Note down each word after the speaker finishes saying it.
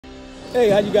Hey,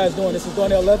 how you guys doing? This is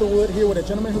Darnell Leatherwood here with a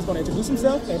gentleman who's going to introduce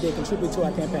himself and then contribute to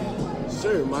our campaign.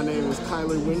 Sure, my name is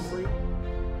Winfrey.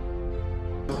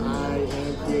 I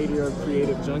am creator of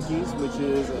Creative Junkies, which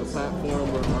is a platform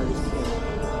where artists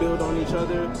can build on each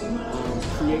other,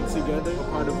 create together,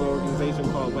 part of an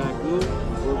organization called Wagoo,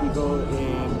 where we go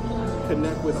and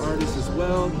connect with artists as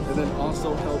well, and then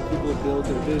also help people build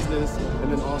their business,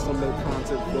 and then also make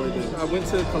content for them. I went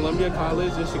to Columbia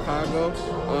College in Chicago,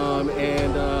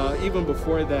 and even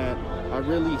before that, I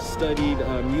really studied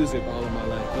music all of my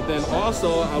life. But then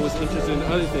also, I was interested in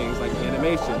other things like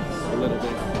animation a little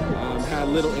bit. Had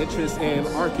a little interest in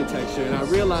architecture, and I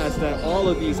realized that all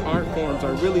of these art forms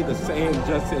are really the same,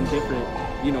 just in different,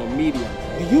 media.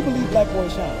 Do you believe black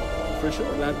boys shine? For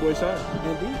sure, black boys shine.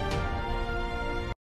 Indeed.